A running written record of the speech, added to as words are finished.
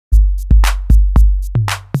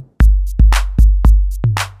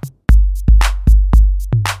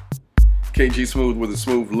KG Smooth with a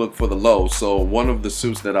smooth look for the low. So one of the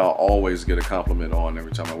suits that I'll always get a compliment on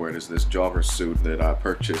every time I wear it is this jogger suit that I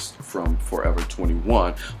purchased from Forever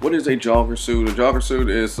 21. What is a jogger suit? A jogger suit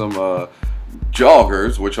is some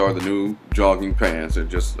joggers, which are the new jogging pants. They're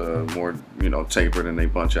just more, tapered, and they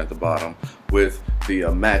bunch at the bottom with the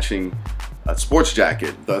matching sports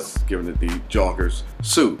jacket, thus giving it the joggers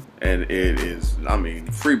suit. And it is,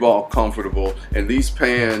 free ball comfortable. And these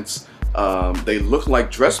pants, they look like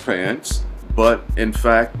dress pants, but in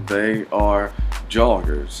fact they are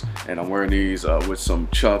joggers. And I'm wearing these with some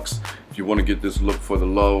chucks. If you want to get this look for the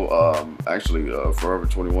low,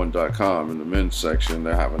 forever21.com in the men's section,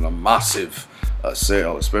 they're having a massive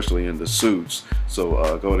sale, especially in the suits.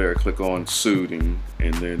 So go there, click on suiting,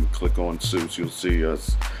 and then click on suits. You'll see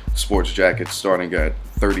sports jackets starting at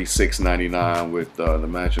 $36.99 with the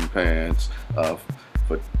matching pants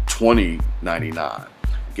for $20.99.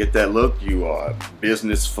 Get that look. You are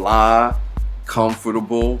business fly,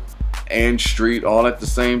 comfortable, and street all at the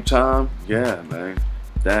same time. Yeah, man.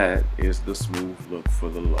 That is the smooth look for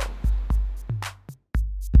the low.